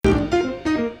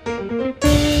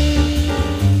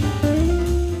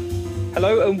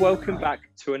and welcome back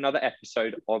to another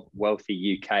episode of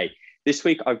Wealthy UK. This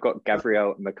week, I've got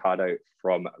Gabriel Mercado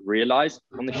from Realize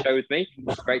on the show with me.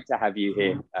 It's great to have you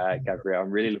here, Gabriel. I'm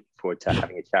really looking forward to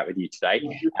having a chat with you today.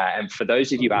 And for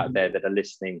those of you out there that are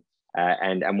listening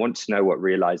and want to know what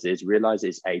Realize is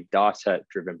a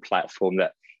data-driven platform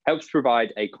that helps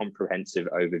provide a comprehensive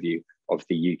overview of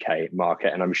the UK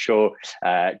market. And I'm sure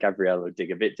Gabriel will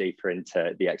dig a bit deeper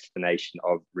into the explanation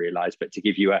of Realize, but to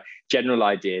give you a general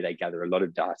idea, they gather a lot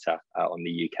of data on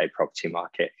the UK property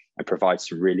market and provide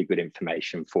some really good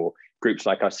information for groups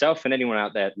like ourselves and anyone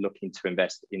out there looking to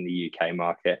invest in the UK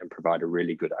market and provide a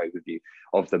really good overview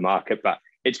of the market. But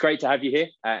it's great to have you here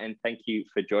and thank you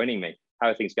for joining me. How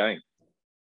are things going?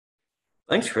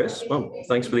 Thanks, Chris. Well,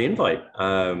 thanks for the invite.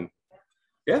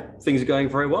 Yeah, things are going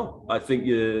very well. I think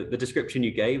the description you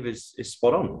gave is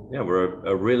spot on. Yeah, we're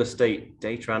a real estate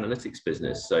data analytics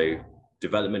business. So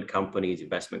development companies,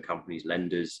 investment companies,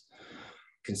 lenders,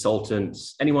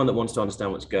 consultants, anyone that wants to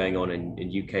understand what's going on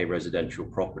in UK residential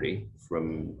property,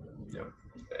 from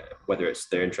whether it's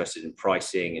they're interested in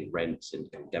pricing and rents and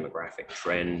demographic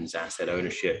trends, asset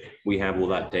ownership. We have all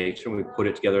that data and we put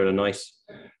it together in a nice,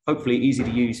 hopefully easy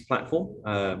to use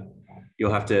platform.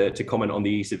 You'll have to comment on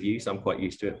the ease of use. I'm quite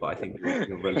used to it, but I think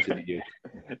you're relatively new.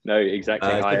 No,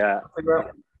 exactly.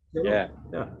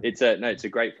 It's a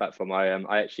great platform.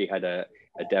 I actually had a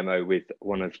demo with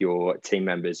one of your team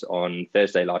members on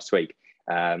Thursday last week.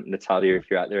 Natalia,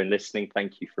 if you're out there and listening,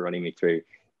 thank you for running me through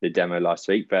the demo last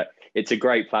week. But it's a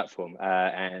great platform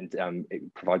and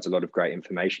it provides a lot of great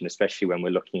information, especially when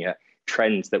we're looking at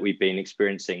trends that we've been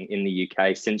experiencing in the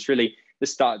UK since really the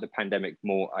start of the pandemic.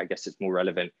 I guess it's more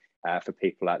relevant for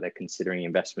people out there considering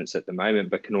investments at the moment,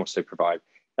 but can also provide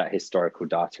that historical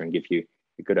data and give you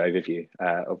a good overview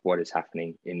of what is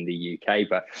happening in the UK.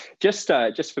 But just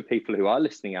for people who are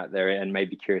listening out there and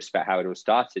maybe curious about how it all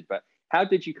started, but how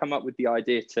did you come up with the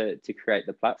idea to create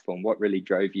the platform? What really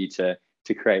drove you to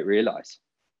create Realize?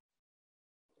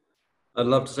 I'd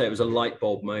love to say it was a light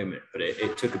bulb moment, but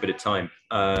it took a bit of time.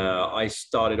 I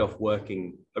started off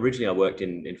originally I worked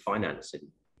in finance, in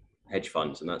hedge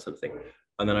funds and that sort of thing.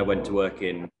 And then I went to work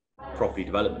in property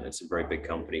development at some very big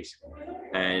companies.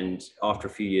 And after a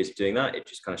few years of doing that, it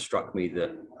just kind of struck me that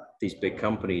these big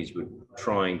companies were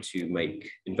trying to make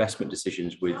investment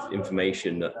decisions with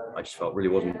information that I just felt really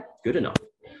wasn't good enough.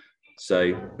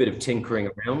 So a bit of tinkering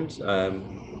around,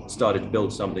 started to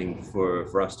build something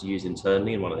for us to use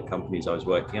internally in one of the companies I was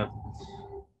working at.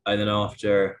 And then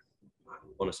after, I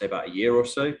want to say about a year or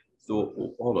so, thought,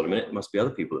 well, hold on a minute, there must be other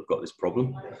people who've got this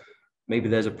problem. Maybe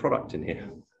there's a product in here.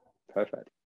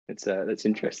 Perfect. That's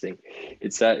interesting.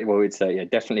 It's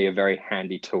definitely a very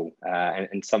handy tool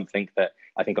and something that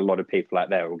I think a lot of people out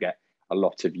there will get a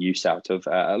lot of use out of,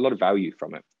 a lot of value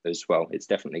from it as well. It's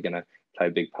definitely going to play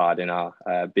a big part in our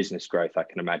business growth. I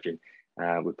can imagine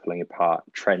we're pulling apart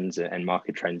trends and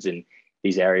market trends in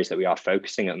these areas that we are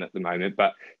focusing on at the moment.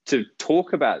 But to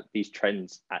talk about these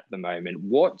trends at the moment,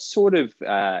 what sort of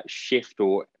shift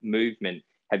or movement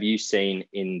have you seen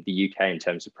in the UK in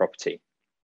terms of property?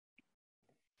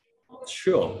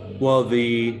 Sure. Well,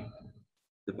 the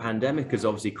pandemic has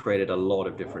obviously created a lot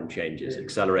of different changes,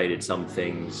 accelerated some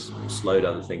things, slowed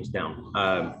other things down.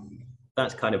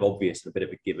 That's kind of obvious, a bit of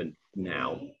a given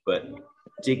now. But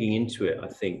digging into it, I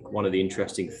think one of the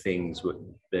interesting things,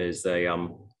 there's a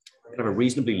kind of a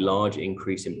reasonably large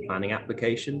increase in planning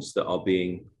applications that are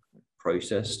being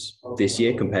processed this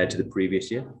year compared to the previous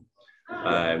year.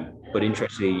 But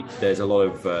interestingly, there's a lot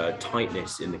of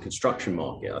tightness in the construction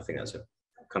market. I think that's a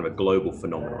kind of a global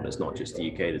phenomenon. It's not just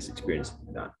the UK that's experiencing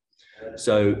that.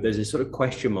 So there's a sort of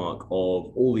question mark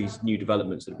of all these new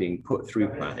developments that are being put through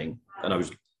planning. And I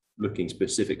was looking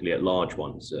specifically at large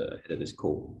ones ahead of this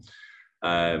call.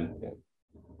 Are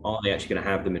they actually going to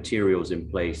have the materials in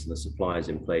place and the suppliers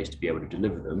in place to be able to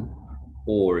deliver them?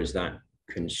 Or is that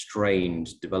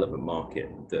constrained development market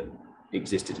that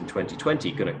existed in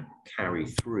 2020 going to carry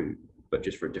through, but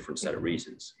just for a different set of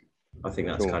reasons? I think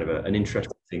that's kind of an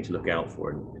interesting thing to look out for,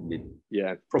 and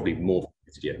probably more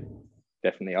this year.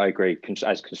 Definitely, I agree.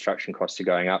 As construction costs are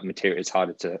going up, it's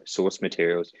harder to source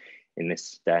materials in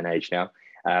this day and age now.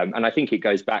 And I think it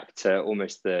goes back to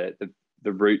almost the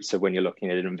roots of when you're looking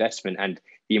at an investment and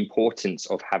the importance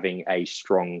of having a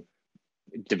strong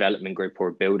development group or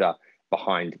a builder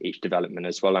behind each development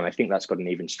as well. And I think that's got an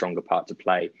even stronger part to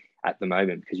play at the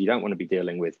moment, because you don't want to be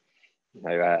dealing with,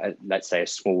 let's say a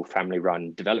small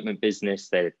family-run development business.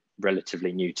 They're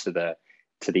relatively new to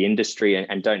the industry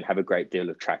and don't have a great deal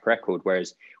of track record.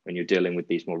 Whereas when you're dealing with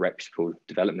these more reputable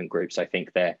development groups, I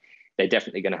think they're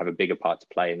definitely going to have a bigger part to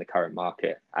play in the current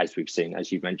market, as we've seen,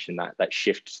 as you've mentioned, that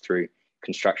shift through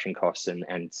construction costs and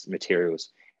materials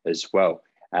as well.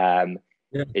 Yeah.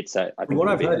 It's I think What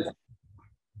I've heard.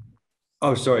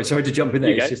 Oh, sorry to jump in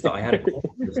there. It's just that I had a call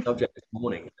on the subject this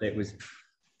morning, and it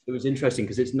was interesting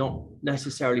because it's not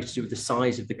necessarily to do with the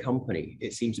size of the company.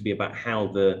 It seems to be about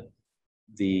how the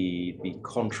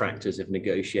contractors have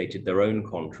negotiated their own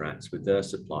contracts with their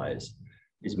suppliers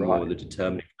is more the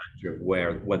determining factor of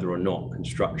whether or not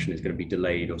construction is going to be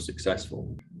delayed or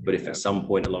successful. But if at some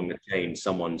point along the chain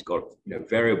someone's got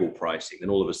variable pricing, then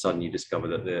all of a sudden you discover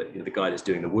that the guy that's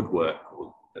doing the woodwork,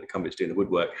 or the company that's doing the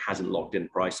woodwork, hasn't locked in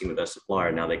pricing with their supplier,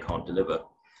 and now they can't deliver.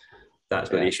 That's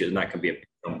where the issue is, and that can be a big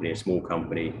company, a small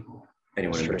company,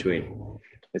 anyone in between.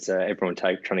 It's everyone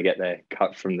trying to get their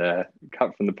cut from the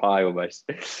pie almost.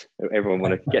 Everyone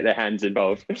want to get their hands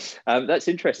involved. That's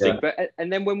interesting. But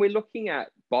and then when we're looking at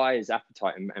buyers'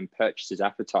 appetite and purchasers'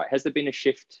 appetite, has there been a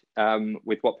shift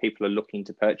with what people are looking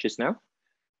to purchase now?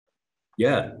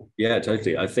 Yeah,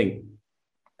 totally. I think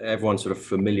everyone's sort of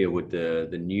familiar with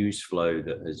the news flow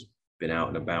that has been out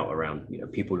and about around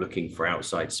people looking for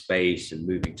outside space and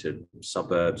moving to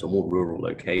suburbs or more rural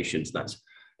locations.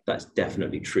 That's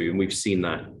definitely true, and we've seen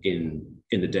that in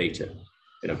the data.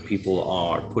 People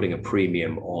are putting a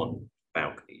premium on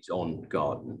balconies, on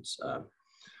gardens,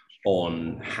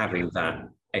 on having that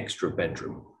extra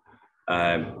bedroom.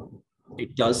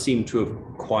 It does seem to have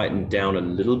quietened down a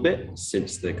little bit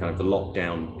since the kind of the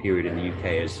lockdown period in the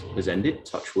UK has ended.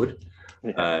 Touch wood.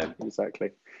 Exactly.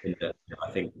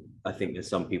 I think there's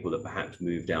some people that perhaps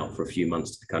moved out for a few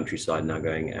months to the countryside now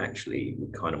going, actually, we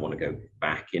kind of want to go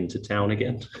back into town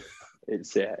again.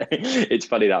 It's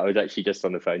funny that I was actually just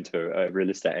on the phone to a real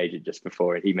estate agent just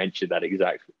before, and he mentioned that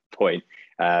exact point,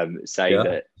 saying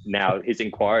that now his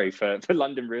inquiry for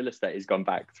London real estate has gone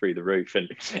back through the roof, and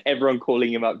everyone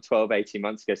calling him up 12, 18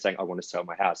 months ago saying, I want to sell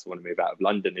my house, I want to move out of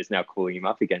London, is now calling him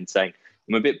up again saying,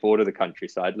 I'm a bit bored of the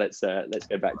countryside. Let's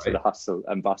go back to the hustle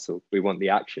and bustle. We want the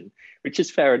action, which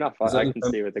is fair enough. I can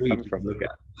see where they're coming from.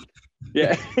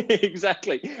 Yeah,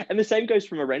 exactly. And the same goes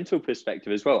from a rental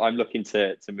perspective as well. I'm looking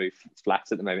to move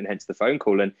flats at the moment, hence the phone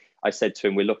call. And I said to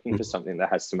him, we're looking for something that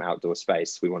has some outdoor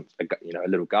space. We want a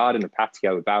little garden, a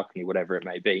patio, a balcony, whatever it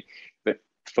may be. But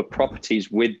for properties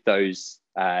with those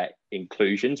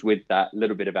inclusions, with that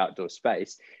little bit of outdoor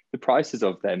space, the prices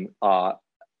of them are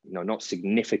not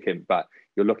significant, but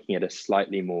you're looking at a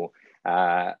slightly more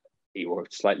or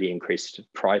slightly increased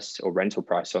price or rental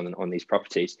price on these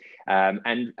properties.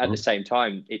 And at the same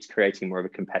time, it's creating more of a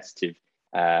competitive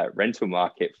rental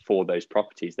market for those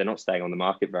properties. They're not staying on the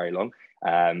market very long.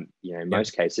 In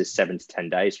most cases, 7 to 10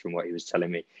 days from what he was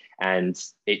telling me. And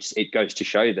it goes to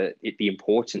show that the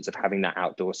importance of having that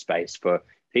outdoor space for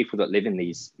people that live in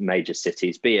these major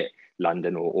cities, be it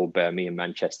London or Birmingham,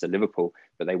 Manchester, Liverpool,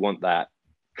 but they want that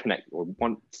connect or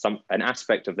want an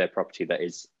aspect of their property that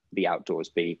is the outdoors,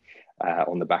 be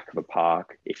on the back of a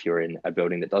park if you're in a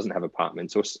building that doesn't have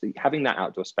apartments, or having that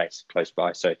outdoor space close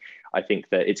by. So I think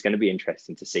that it's going to be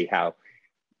interesting to see how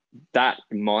that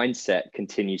mindset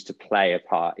continues to play a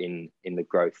part in the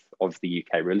growth of the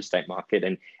UK real estate market,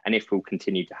 and if we'll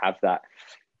continue to have that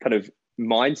kind of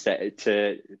mindset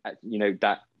to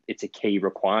that it's a key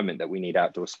requirement that we need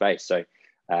outdoor space. So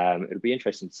it'll be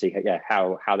interesting to see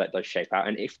how that does shape out,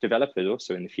 and if developers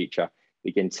also in the future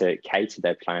begin to cater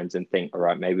their plans and think, all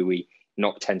right, maybe we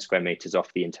knock 10 square meters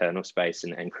off the internal space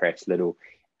and create a little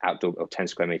outdoor or 10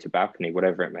 square meter balcony,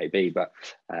 whatever it may be. But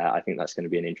I think that's going to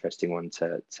be an interesting one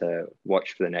to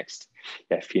watch for the next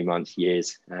few months,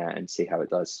 years, and see how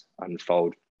it does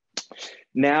unfold.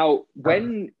 Now,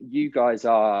 when you guys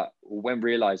when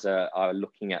Realise are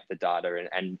looking at the data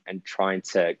and trying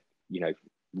to,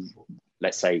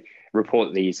 let's say,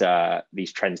 report these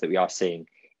trends that we are seeing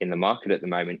in the market at the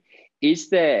moment, is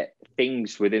there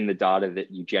things within the data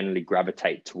that you generally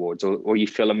gravitate towards, or you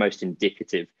feel are most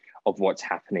indicative of what's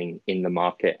happening in the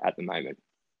market at the moment?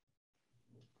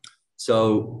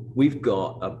 So we've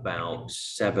got about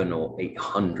 700 or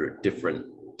 800 different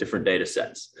data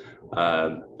sets.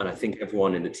 And I think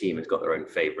everyone in the team has got their own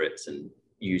favorites, and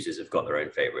users have got their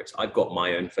own favorites. I've got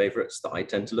my own favorites that I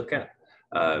tend to look at.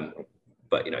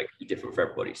 But it can be different for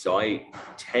everybody. So I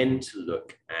tend to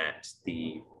look at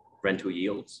the rental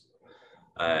yields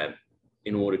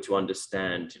in order to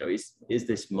understand, is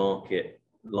this market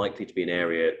likely to be an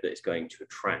area that is going to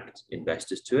attract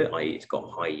investors to it, i.e. it's got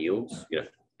high yields,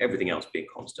 everything else being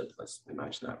constant. Let's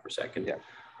imagine that for a second. Yeah.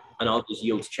 And are those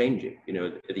yields changing?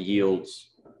 The yields,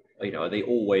 are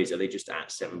they just at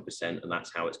 7% and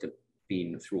that's how it's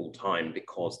been through all time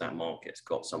because that market's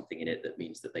got something in it that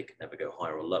means that they can never go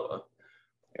higher or lower?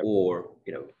 Or,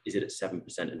 is it at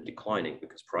 7% and declining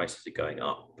because prices are going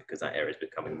up because that area is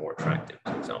becoming more attractive,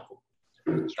 for example?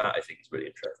 That I think is really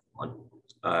interesting one.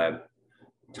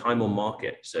 Time on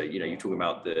market. So, you're talking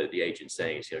about the agent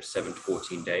saying it's, 7 to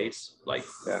 14 days. Like,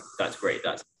 that's great.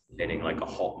 That's getting like a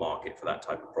hot market for that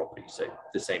type of property. So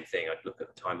the same thing, I'd look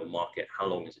at the time on market. How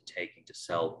long is it taking to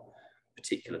sell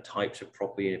particular types of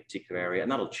property in a particular area?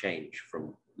 And that'll change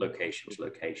from location to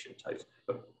location types.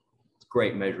 But it's a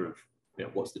great measure of,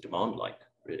 what's the demand like,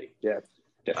 really. Yeah,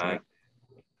 definitely.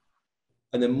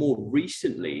 And then more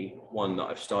recently, one that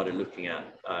I've started looking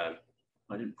at,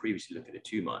 I didn't previously look at it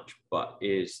too much, but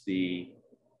is the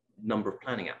number of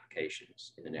planning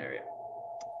applications in an area,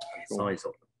 the size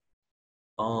of them.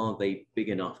 Are they big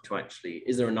enough to actually,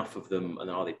 is there enough of them, and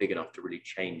are they big enough to really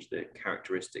change the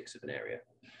characteristics of an area?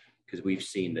 Because we've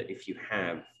seen that if you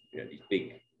have, you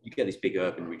get these big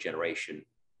urban regeneration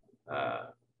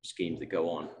schemes that go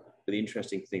on. But the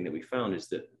interesting thing that we found is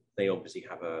that they obviously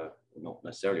have not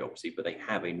necessarily obviously, but they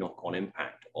have a knock-on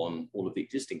impact on all of the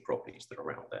existing properties that are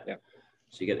around there. Yeah.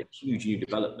 So you get a huge new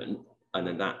development, and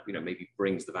then that, maybe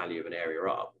brings the value of an area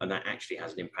up, and that actually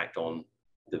has an impact on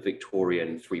the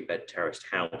Victorian 3-bed terraced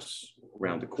house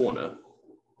around the corner.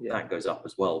 Yeah. That goes up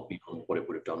as well beyond what it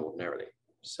would have done ordinarily.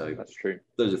 So that's true.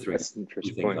 Those are three. That's an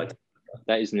interesting point.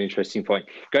 That is an interesting point.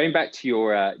 Going back to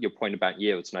your point about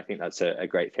yields, and I think that's a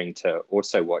great thing to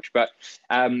also watch. But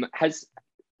if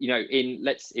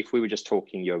we were just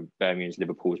talking your Birmingham's,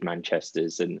 Liverpool's,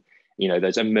 Manchester's, and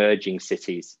those emerging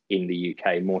cities in the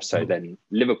UK more so than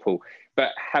Liverpool.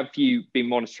 But have you been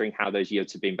monitoring how those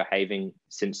yields have been behaving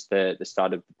since the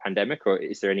start of the pandemic, or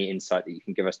is there any insight that you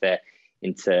can give us there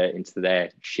into their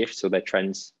shifts or their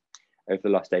trends over the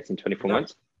last 18, 24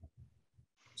 months?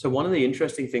 So one of the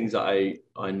interesting things that I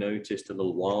noticed a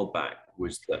little while back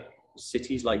was that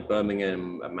cities like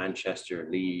Birmingham and Manchester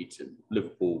and Leeds and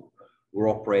Liverpool were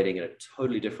operating in a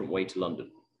totally different way to London.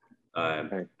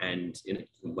 And in a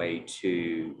different way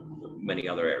to many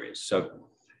other areas. So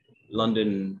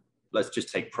London, let's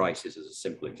just take prices as a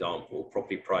simple example.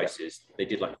 Property prices, they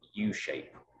did like a U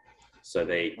shape. So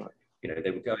they were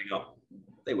going up,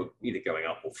 they were either going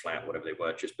up or flat, whatever they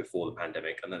were, just before the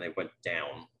pandemic, and then they went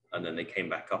down, and then they came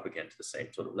back up again to the same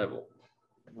sort of level.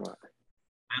 Right.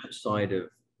 Outside of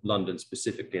London,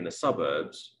 specifically in the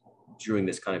suburbs, during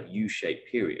this kind of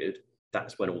U-shaped period,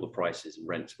 that's when all the prices and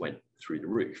rents went through the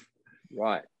roof.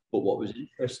 Right. But what was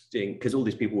interesting, because all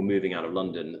these people were moving out of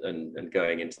London and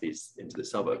going into the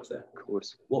suburbs there. Of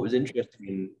course. What was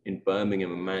interesting in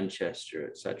Birmingham and Manchester,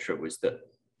 etc., was that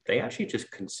they actually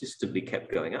just consistently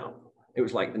kept going up. It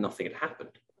was like nothing had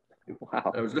happened.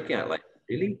 Wow. I was looking at it like,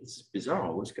 really? It's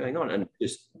bizarre. What's going on? And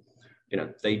just,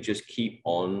 they just keep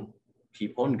on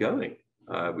going,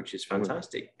 which is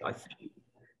fantastic. I think.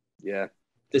 Yeah.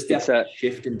 There's definitely a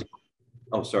shift in.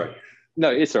 Oh, sorry. No,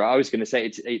 it's all right. I was going to say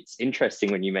it's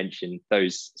interesting when you mention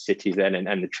those cities then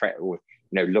and the trend, or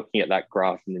looking at that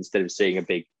graph, and instead of seeing a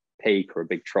big peak or a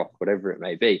big trough, whatever it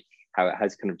may be, how it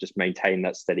has kind of just maintained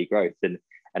that steady growth. And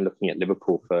looking at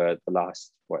Liverpool for the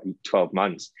last 12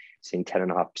 months, seeing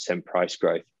 10.5% price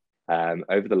growth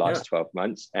over the last 12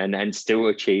 months, and still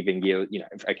achieving yield.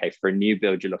 Okay, for a new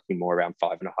build, you're looking more around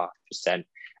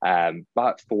 5.5%,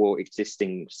 but for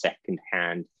existing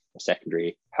second-hand or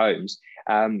secondary homes,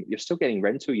 you're still getting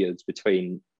rental yields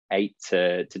between 8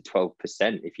 to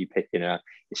 12% if you pick in a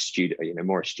student,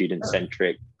 more a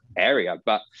student-centric area.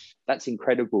 But that's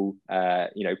incredible.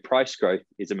 Price growth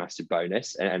is a massive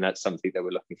bonus, and that's something that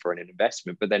we're looking for in an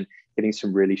investment. But then getting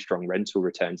some really strong rental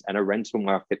returns and a rental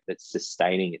market that's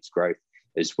sustaining its growth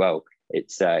as well.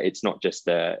 It's not just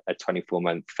a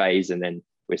 24-month phase, and then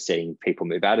we're seeing people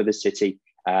move out of the city.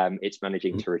 It's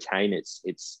managing to retain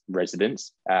its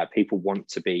residents. People want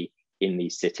to be in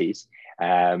these cities,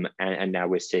 and now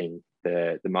we're seeing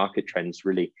the market trends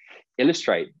really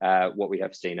illustrate what we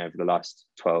have seen over the last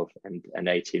 12 and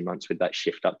 18 months with that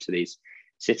shift up to these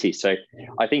cities. So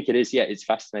I think it's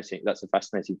fascinating. That's a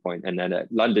fascinating point. And then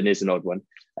London is an odd one.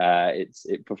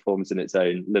 It performs in its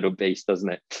own little beast, doesn't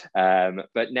it?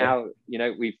 But now,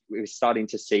 we're starting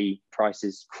to see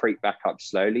prices creep back up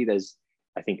slowly. There's,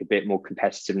 I think, a bit more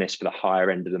competitiveness for the higher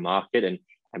end of the market, and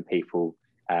people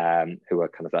who are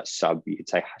kind of that you could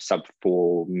say sub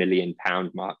 £4 million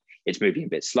mark. It's moving a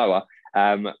bit slower,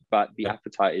 but the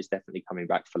appetite is definitely coming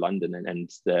back for London, and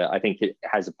I think it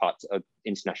has a part.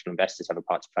 International investors have a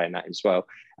part to play in that as well,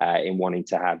 in wanting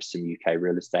to have some UK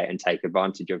real estate and take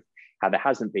advantage of how there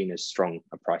hasn't been as strong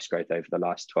a price growth over the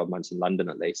last 12 months in London,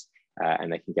 at least,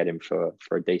 and they can get in for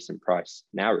a decent price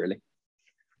now, really.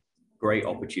 Great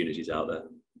opportunities out there.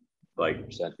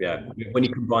 When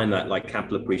you combine that like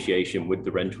capital appreciation with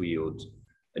the rental yields,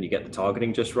 and you get the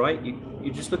targeting just right,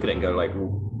 you just look at it and go like,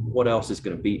 well, what else is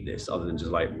going to beat this other than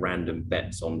just like random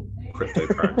bets on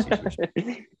cryptocurrencies, which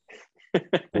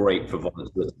is great for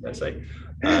volatility, let's say.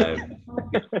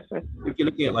 If you're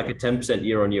looking at like a 10%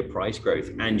 year-on-year price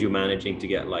growth and you're managing to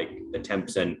get like a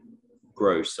 10%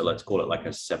 gross, so let's call it like a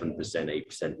 7%,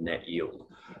 8% net yield.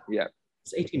 Yeah.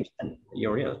 It's 18%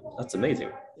 year-on-year. That's amazing.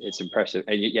 It's impressive.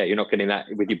 And you're not getting that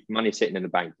with your money sitting in the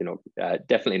bank. You're not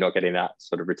definitely not getting that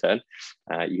sort of return.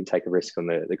 You can take a risk on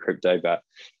the crypto, but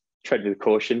tread with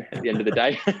caution at the end of the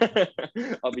day.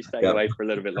 I'll be staying away for a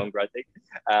little bit longer, I think.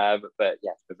 But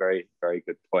yeah, a very, very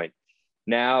good point.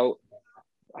 Now,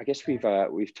 I guess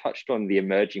we've touched on the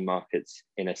emerging markets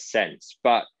in a sense,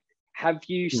 but have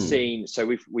you seen? So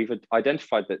we've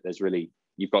identified that there's really,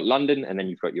 you've got London, and then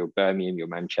you've got your Birmingham, your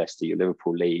Manchester, your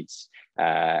Liverpool, Leeds,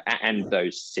 and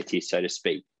those cities, so to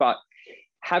speak. But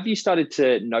have you started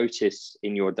to notice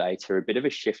in your data a bit of a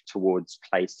shift towards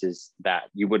places that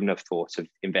you wouldn't have thought of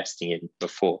investing in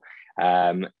before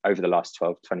over the last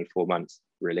 12, 24 months,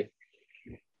 really?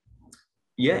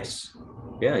 Yes.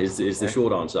 Yeah, is the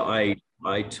short answer.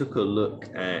 I took a look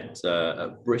at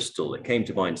Bristol. It came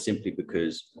to mind simply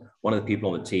because one of the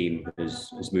people on the team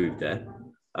has moved there.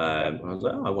 I was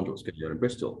like, oh, I wonder what's going on in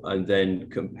Bristol. And then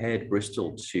compared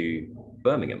Bristol to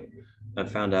Birmingham and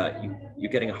found out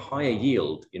you're getting a higher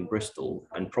yield in Bristol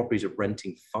and properties are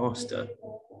renting faster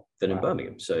than in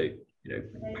Birmingham. So,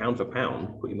 pound for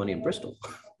pound, put your money in Bristol.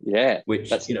 Yeah, which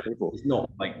that's is not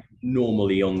like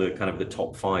normally on the kind of the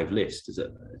top 5 list, is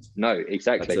it? No,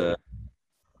 exactly.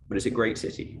 But it's a great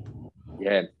city.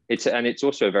 Yeah, it's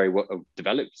also a very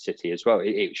developed city as well.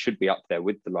 It should be up there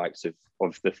with the likes of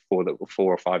the 4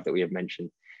 or 5 that we have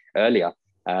mentioned earlier.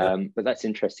 But that's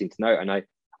interesting to know, and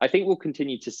I think we'll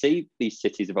continue to see these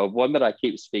cities evolve. One that I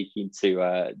keep speaking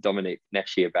to Dominic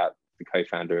Neshi about, the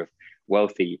co-founder of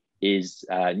Wealthy, is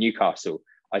Newcastle.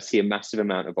 I see a massive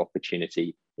amount of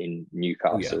opportunity in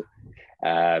Newcastle.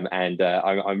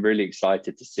 I'm really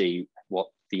excited to see what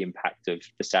the impact of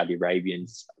the Saudi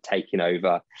Arabians taking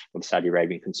over, or the Saudi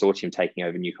Arabian consortium taking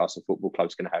over Newcastle Football Club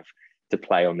is going to have to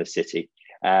play on the city.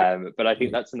 But I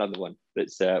think that's another one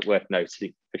that's worth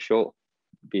noting for sure.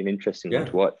 Be an interesting one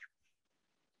to watch,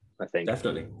 I think.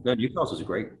 Definitely. No, Newcastle's a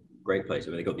great place. I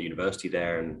mean, they got the university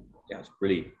there, and yeah, it's a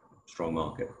really strong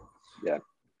market. Yeah,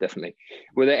 definitely.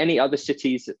 Were there any other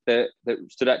cities that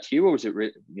stood out to you, or was it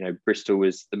Bristol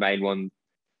was the main one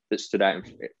that stood out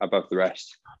above the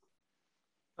rest?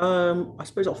 I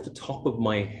suppose off the top of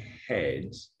my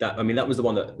head, that was the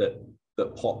one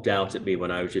that popped out at me when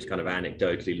I was just kind of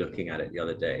anecdotally looking at it the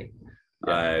other day.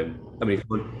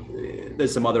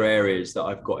 There's some other areas that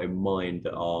I've got in mind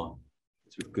that are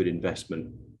sort of good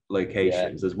investment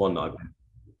locations. There's one that I've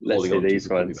been holding on to. These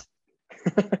ones.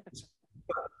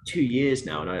 2 years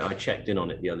now, and I checked in on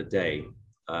it the other day,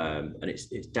 and it's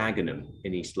Dagenham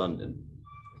in East London.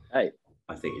 Hey,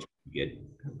 I think it's pretty good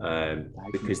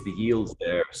because the yields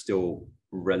there are still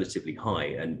relatively high,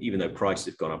 and even though prices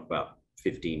have gone up about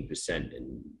 15% in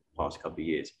the past couple of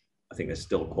years, I think there's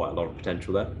still quite a lot of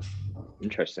potential there.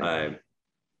 Interesting.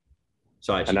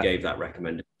 So I actually gave that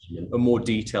recommendation, a more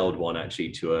detailed one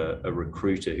actually, to a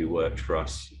recruiter who worked for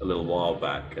us a little while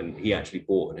back, and he actually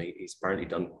bought, and he's apparently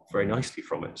done very nicely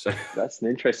from it. So that's an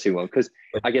interesting one, because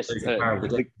I guess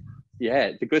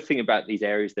the good thing about these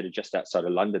areas that are just outside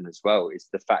of London as well is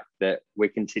the fact that we're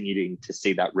continuing to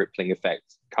see that rippling effect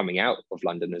coming out of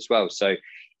London as well. So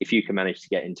if you can manage to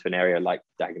get into an area like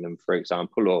Dagenham, for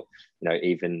example, or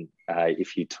even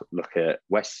if you look at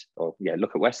West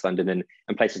London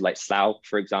and places like Slough,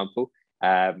 for example,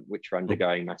 which are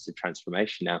undergoing massive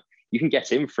transformation now, you can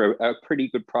get in for a pretty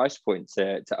good price point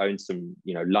to own some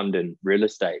London real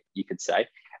estate, you could say.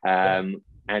 And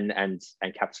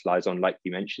capitalize on, like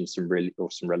you mentioned, some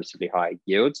relatively high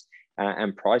yields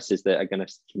and prices that are going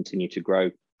to continue to grow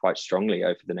quite strongly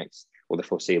over the next or the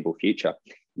foreseeable future,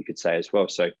 you could say as well.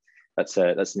 So that's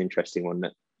an interesting one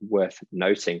that worth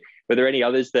noting. Were there any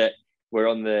others that were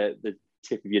on the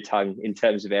tip of your tongue in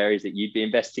terms of areas that you'd be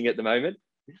investing at the moment?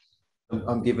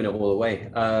 I'm giving it all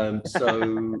away.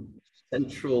 So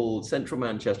Central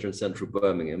Manchester and Central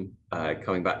Birmingham,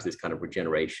 coming back to this kind of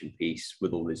regeneration piece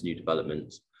with all these new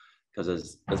developments,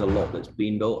 because there's a lot that's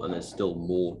been built and there's still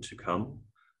more to come.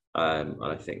 And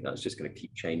I think that's just going to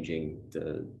keep changing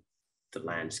the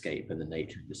landscape and the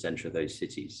nature of the centre of those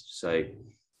cities. So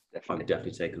I would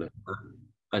definitely take a look at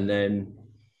that. And then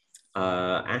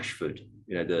Ashford,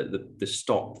 the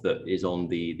stop that is on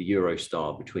the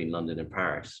Eurostar between London and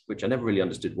Paris, which I never really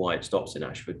understood why it stops in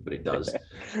Ashford, but it does.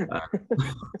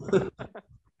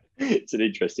 It's an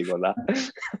interesting one,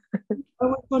 that.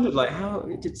 I wondered, how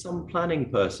did some planning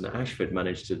person at Ashford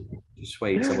manage to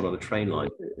persuade someone on a train line.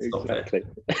 Exactly.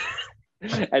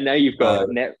 And now you've got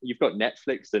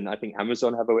Netflix, and I think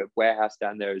Amazon have a warehouse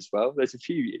down there as well. There's a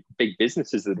few big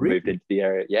businesses that have moved into the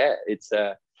area. Yeah,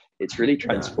 it's really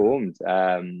transformed.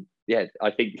 Yeah,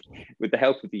 I think with the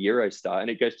help of the Eurostar, and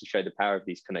it goes to show the power of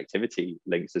these connectivity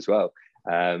links as well.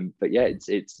 But yeah,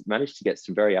 it's managed to get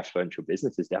some very affluential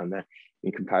businesses down there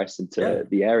in comparison to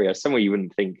the area. Somewhere you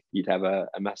wouldn't think you'd have a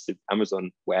massive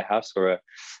Amazon warehouse or a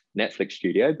Netflix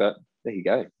studio, but there you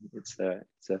go. It's a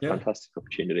fantastic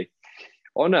opportunity.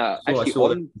 Oh,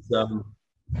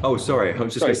 sorry. I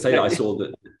was just going to say that I saw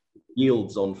that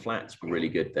yields on flats were really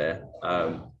good there,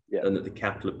 and that the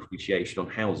capital appreciation on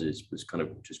houses was kind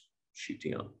of just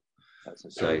shooting up.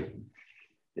 So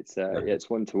it's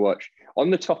one to watch.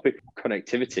 On the topic of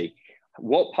connectivity,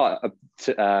 what part of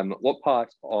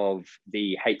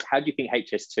the how do you think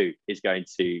HS2 is going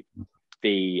to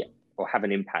be or have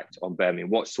an impact on Birmingham?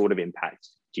 What sort of impact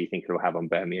do you think it will have on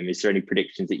Birmingham? Is there any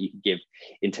predictions that you could give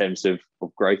in terms of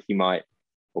growth you might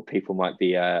or people might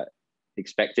be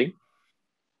expecting?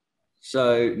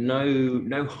 So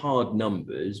no hard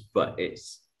numbers, but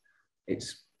it's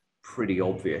pretty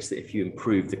obvious that if you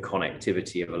improve the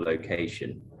connectivity of a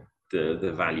location,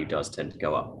 the value does tend to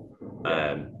go up.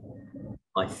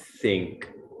 I think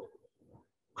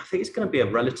it's going to be a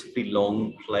relatively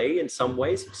long play in some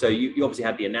ways. So you obviously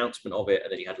had the announcement of it,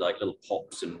 and then you had like little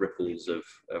pops and ripples of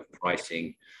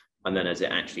pricing. And then as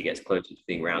it actually gets closer to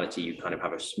being reality, you kind of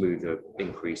have a smoother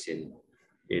increase in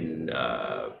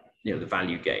the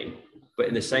value gain. But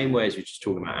in the same way as we're just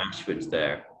talking about Ashford's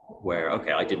there, where,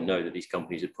 okay, I didn't know that these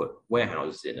companies had put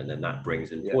warehouses in, and then that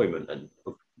brings employment and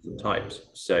different types.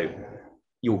 So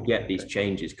you'll get these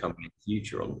changes coming in the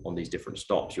future on these different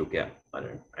stops. You'll get, I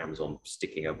don't know, Amazon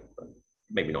sticking a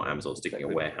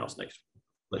warehouse next to it.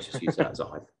 Let's just use that as a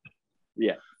hypothetical.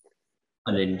 Yeah.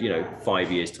 And then,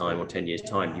 5 years' time or 10 years'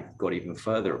 time, you've got even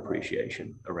further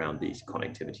appreciation around these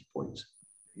connectivity points.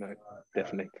 No,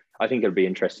 definitely. I think it'll be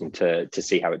interesting to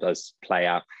see how it does play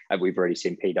out. We've already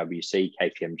seen PwC,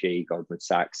 KPMG, Goldman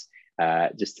Sachs,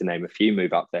 just to name a few,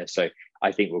 move up there. So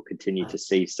I think we'll continue to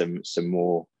see some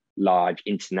more large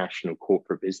international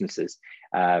corporate businesses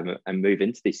and move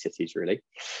into these cities, really,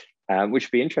 which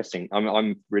would be interesting.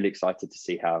 I'm really excited to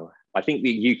see how. I think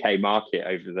the UK market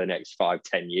over the next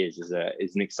 5-10 years is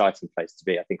an exciting place to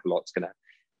be. I think a lot's going to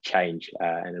change,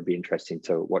 and it'll be interesting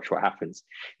to watch what happens.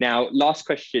 Now, last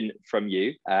question from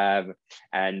you, and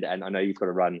I know you've got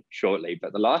to run shortly,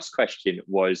 but the last question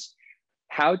was,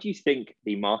 how do you think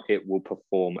the market will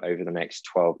perform over the next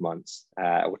 12 months,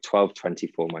 or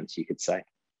 24 months, you could say?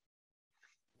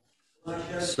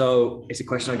 So it's a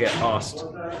question I get asked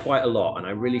quite a lot, and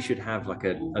I really should have like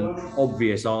an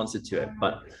obvious answer to it.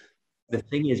 But the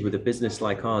thing is, with a business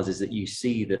like ours, is that you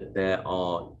see that there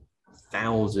are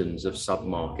thousands of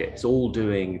sub-markets all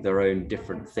doing their own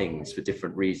different things for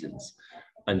different reasons.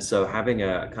 And so having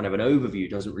a kind of an overview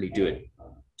doesn't really do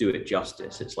it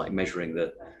justice. It's like measuring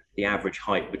the average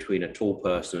height between a tall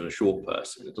person and a short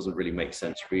person. It doesn't really make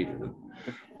sense for either of them.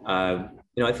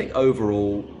 I think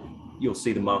overall, you'll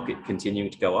see the market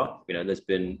continuing to go up. We've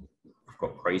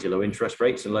got crazy low interest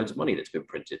rates and loads of money that's been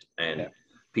printed, and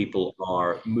people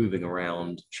are moving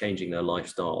around, changing their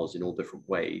lifestyles in all different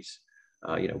ways.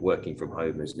 Working from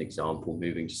home as an example,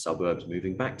 moving to suburbs,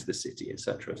 moving back to the city,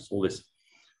 etc. So all this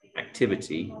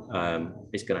activity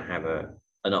is going to have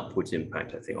an upwards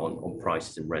impact, I think, on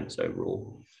prices and rents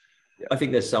overall. I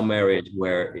think there's some areas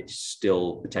where it's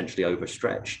still potentially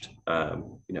overstretched,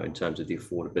 in terms of the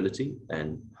affordability.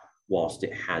 And whilst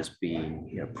it has been,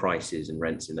 prices and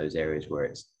rents in those areas where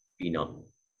it's been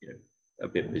a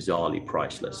bit bizarrely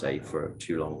priced, let's say, for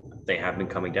too long, they have been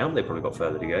coming down. They've probably got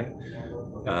further to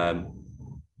go.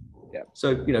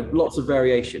 So, lots of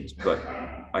variations, but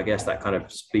I guess that kind of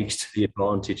speaks to the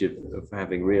advantage of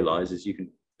having Realise, is you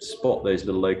can spot those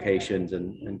little locations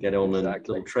and get on and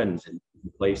little trends in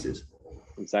places.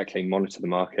 Exactly. Monitor the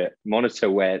market, monitor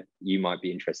where you might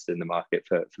be interested in the market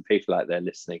for people out there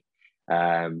listening.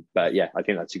 But yeah, I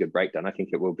think that's a good breakdown. I think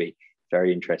it will be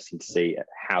very interesting to see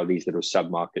how these little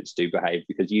sub-markets do behave,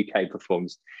 because UK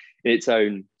performs in its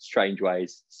own strange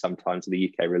ways. Sometimes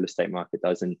the UK real estate market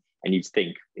does, and you'd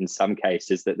think in some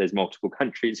cases that there's multiple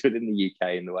countries within the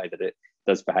UK in the way that it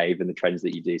does behave and the trends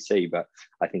that you do see. But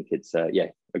I think it's a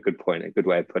good point, a good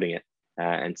way of putting it,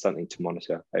 and something to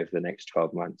monitor over the next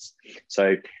 12 months.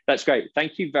 So that's great.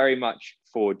 Thank you very much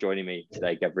for joining me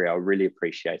today, Gabriel. Really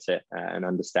appreciate it, and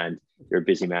understand you're a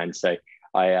busy man. So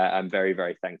I'm very,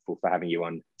 very thankful for having you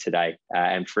on today.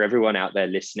 And for everyone out there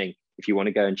listening, if you want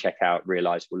to go and check out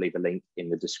Realise, we'll leave a link in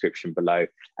the description below,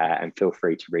 and feel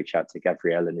free to reach out to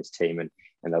Gabriel and his team and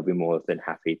and they'll be more than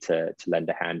happy to lend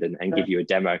a hand and give you a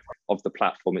demo of the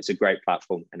platform. It's a great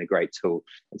platform and a great tool,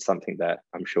 and something that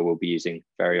I'm sure we'll be using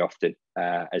very often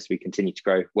as we continue to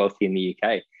grow Wealthy in the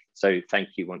UK. So thank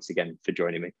you once again for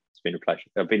joining me. It's been a pleasure.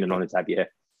 It's been an honor to have you here.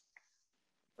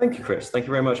 Thank you, Chris. Thank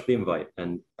you very much for the invite,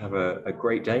 and have a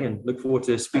great day, and look forward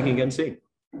to speaking again soon.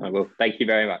 I will. Thank you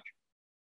very much.